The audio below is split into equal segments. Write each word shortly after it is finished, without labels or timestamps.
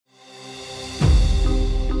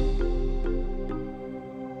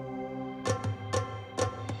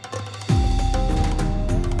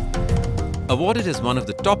Awarded as one of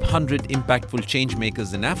the top 100 impactful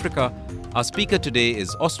changemakers in Africa, our speaker today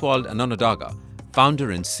is Oswald Anonadaga,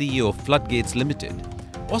 founder and CEO of Floodgates Limited.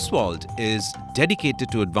 Oswald is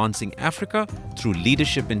dedicated to advancing Africa through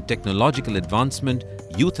leadership in technological advancement,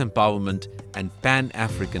 youth empowerment, and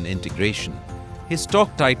Pan-African integration. His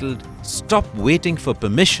talk titled "Stop Waiting for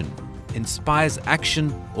Permission" inspires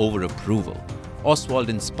action over approval. Oswald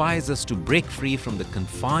inspires us to break free from the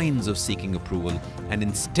confines of seeking approval and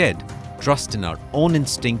instead trust in our own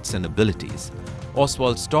instincts and abilities.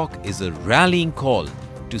 Oswald's talk is a rallying call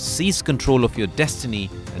to seize control of your destiny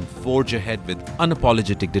and forge ahead with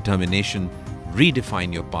unapologetic determination,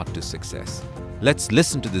 redefine your path to success. Let's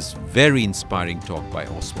listen to this very inspiring talk by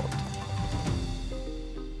Oswald.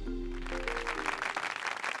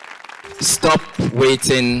 Stop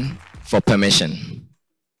waiting for permission.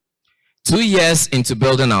 2 years into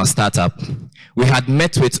building our startup, we had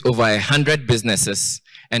met with over 100 businesses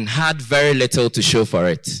and had very little to show for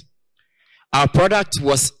it. Our product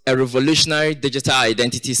was a revolutionary digital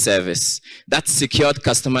identity service that secured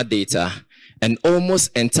customer data and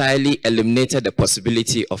almost entirely eliminated the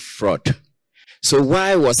possibility of fraud. So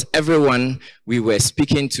why was everyone we were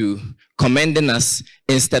speaking to commending us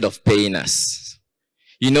instead of paying us?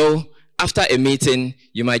 You know, after a meeting,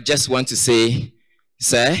 you might just want to say,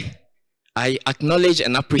 "Sir, I acknowledge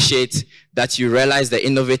and appreciate that you realize the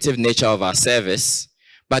innovative nature of our service,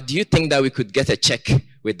 but do you think that we could get a check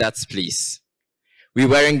with that, please?" We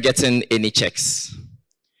weren't getting any checks.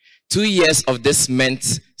 2 years of this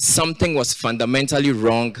meant something was fundamentally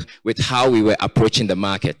wrong with how we were approaching the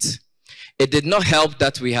market. It did not help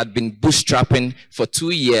that we had been bootstrapping for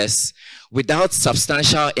 2 years without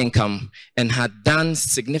substantial income and it had done a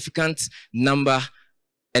significant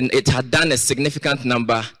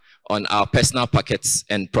number on our personal pockets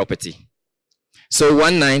and property. So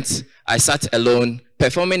one night, I sat alone,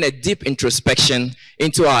 performing a deep introspection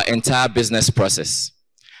into our entire business process.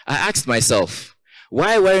 I asked myself,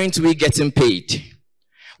 why weren't we getting paid?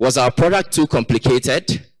 Was our product too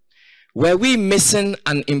complicated? Were we missing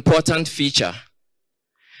an important feature?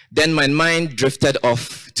 Then my mind drifted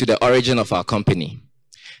off to the origin of our company.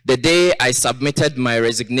 The day I submitted my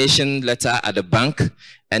resignation letter at the bank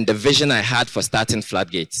and the vision I had for starting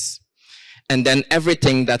Floodgates, and then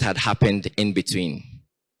everything that had happened in between.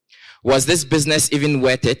 Was this business even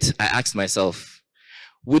worth it? I asked myself.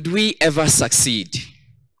 Would we ever succeed?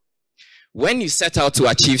 When you set out to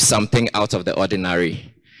achieve something out of the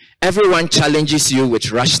ordinary, everyone challenges you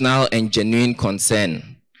with rational and genuine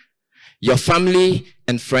concern. Your family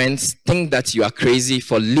and friends think that you are crazy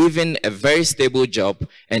for leaving a very stable job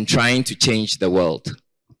and trying to change the world.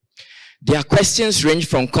 Their questions range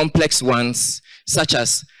from complex ones, such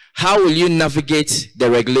as, how will you navigate the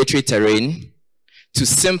regulatory terrain, to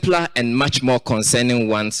simpler and much more concerning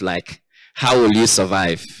ones like, how will you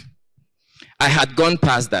survive? I had gone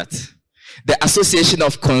past that. The Association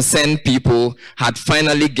of Concerned People had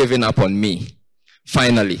finally given up on me.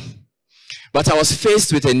 Finally. But I was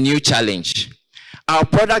faced with a new challenge. Our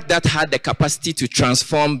product that had the capacity to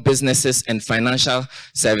transform businesses and financial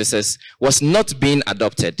services was not being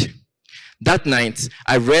adopted. That night,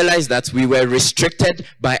 I realized that we were restricted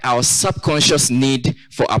by our subconscious need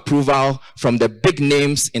for approval from the big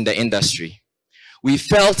names in the industry. We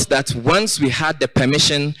felt that once we had the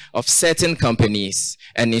permission of certain companies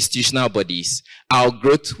and institutional bodies, our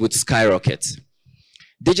growth would skyrocket.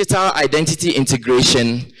 Digital identity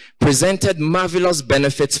integration presented marvelous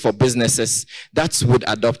benefits for businesses that would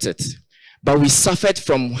adopt it. But we suffered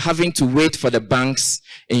from having to wait for the banks,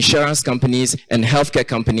 insurance companies, and healthcare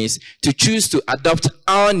companies to choose to adopt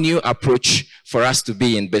our new approach for us to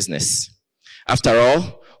be in business. After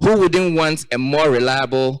all, who wouldn't want a more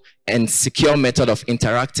reliable and secure method of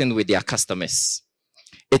interacting with their customers?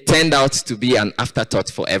 It turned out to be an afterthought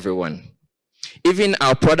for everyone. Even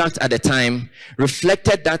our product at the time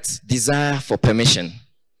reflected that desire for permission.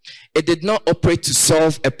 It did not operate to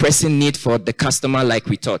solve a pressing need for the customer like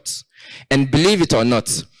we thought. And believe it or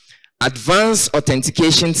not, advanced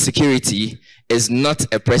authentication security is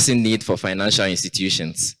not a pressing need for financial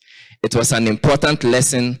institutions. It was an important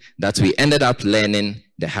lesson that we ended up learning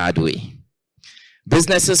the hard way.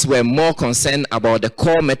 Businesses were more concerned about the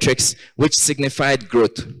core metrics which signified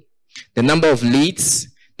growth. The number of leads,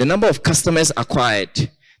 the number of customers acquired,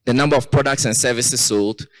 the number of products and services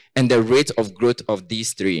sold, and the rate of growth of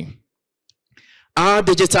these three. Our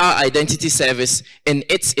digital identity service in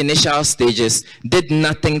its initial stages did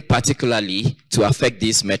nothing particularly to affect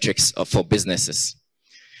these metrics for businesses.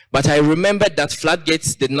 But I remembered that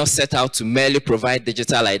Floodgates did not set out to merely provide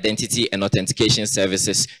digital identity and authentication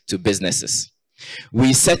services to businesses.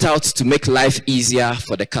 We set out to make life easier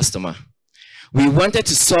for the customer. We wanted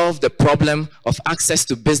to solve the problem of access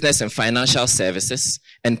to business and financial services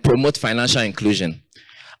and promote financial inclusion.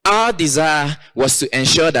 Our desire was to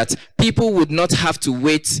ensure that people would not have to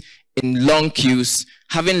wait in long queues,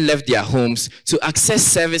 having left their homes, to access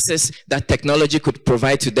services that technology could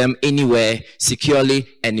provide to them anywhere, securely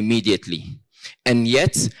and immediately. And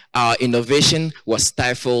yet, our innovation was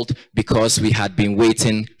stifled because we had been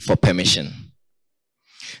waiting for permission.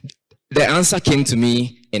 The answer came to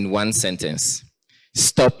me in one sentence: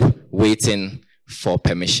 stop waiting for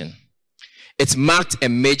permission. It marked a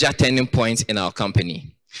major turning point in our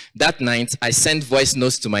company. That night, I sent voice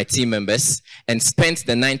notes to my team members and spent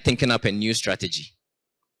the night thinking up a new strategy.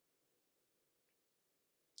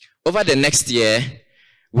 Over the next year,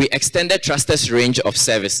 we extended Trusted's range of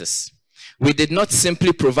services. We did not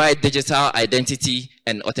simply provide digital identity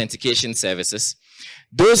and authentication services.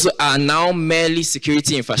 Those are now merely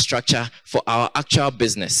security infrastructure for our actual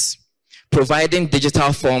business, providing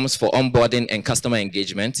digital forms for onboarding and customer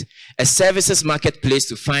engagement, a services marketplace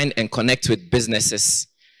to find and connect with businesses.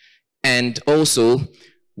 And also,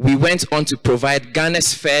 we went on to provide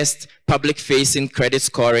Ghana's first public-facing credit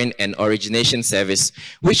scoring and origination service,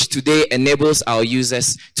 which today enables our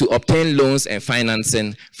users to obtain loans and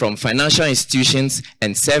financing from financial institutions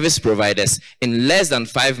and service providers in less than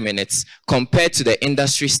 5 minutes, compared to the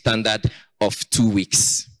industry standard of 2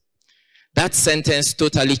 weeks. That sentence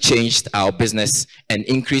totally changed our business and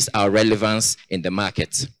increased our relevance in the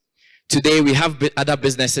market. Today, we have other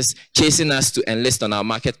businesses chasing us to enlist on our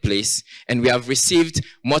marketplace, and we have received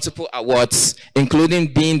multiple awards, including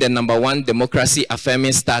being the #1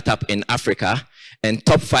 democracy-affirming startup in Africa and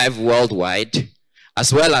top 5 worldwide,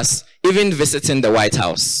 as well as even visiting the White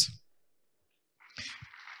House.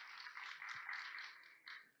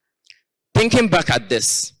 Thinking back at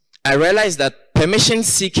this, I realized that permission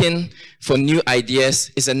seeking for new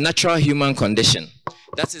ideas is a natural human condition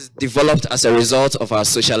that is developed as a result of our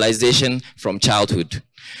socialization from childhood.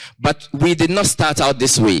 But we did not start out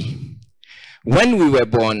this way. When we were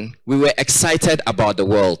born, we were excited about the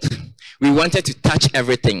world. We wanted to touch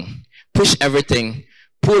everything, push everything,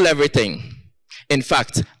 pull everything. In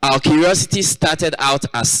fact, our curiosity started out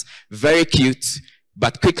as very cute,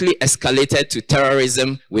 but quickly escalated to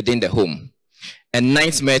terrorism within the home, a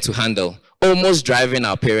nightmare to handle, almost driving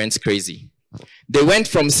our parents crazy. They went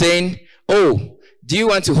from saying, "Oh, do you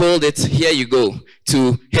want to hold it? Here you go,"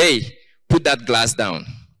 to, "Hey, put that glass down."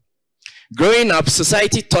 Growing up,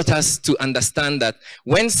 society taught us to understand that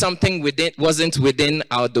when something wasn't within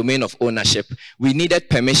our domain of ownership, we needed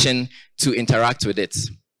permission to interact with it.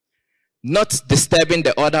 Not disturbing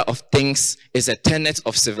the order of things is a tenet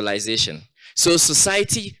of civilization. So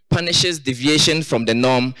society punishes deviation from the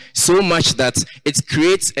norm so much that it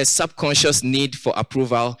creates a subconscious need for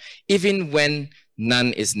approval, even when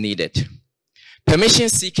none is needed. Permission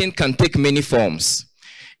seeking can take many forms.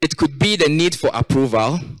 It could be the need for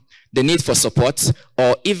approval, the need for support,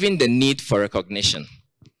 or even the need for recognition.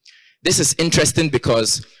 This is interesting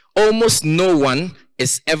because almost no one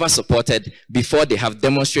is ever supported before they have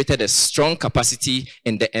demonstrated a strong capacity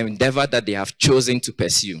in the endeavor that they have chosen to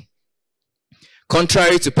pursue.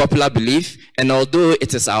 Contrary to popular belief, and although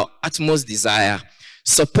it is our utmost desire,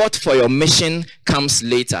 support for your mission comes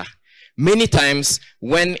later, many times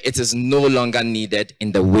when it is no longer needed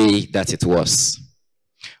in the way that it was.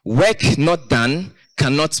 Work not done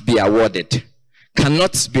cannot be awarded,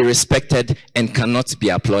 cannot be respected, and cannot be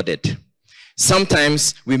applauded.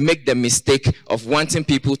 Sometimes we make the mistake of wanting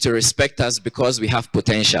people to respect us because we have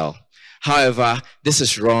potential. However, this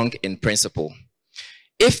is wrong in principle.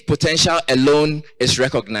 If potential alone is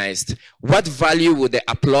recognized, what value would the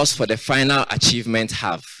applause for the final achievement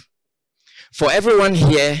have? For everyone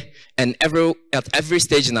here and at every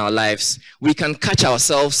stage in our lives, we can catch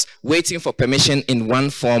ourselves waiting for permission in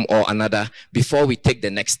one form or another before we take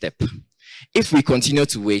the next step. If we continue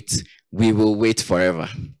to wait, we will wait forever.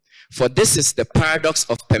 For this is the paradox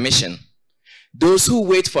of permission. Those who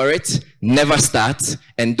wait for it never start,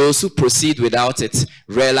 and those who proceed without it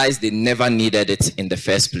realize they never needed it in the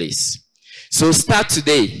first place. So start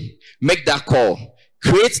today, make that call,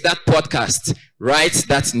 create that podcast, write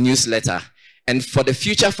that newsletter, and for the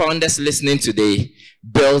future founders listening today,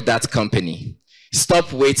 build that company.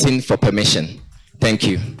 Stop waiting for permission. Thank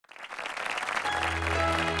you.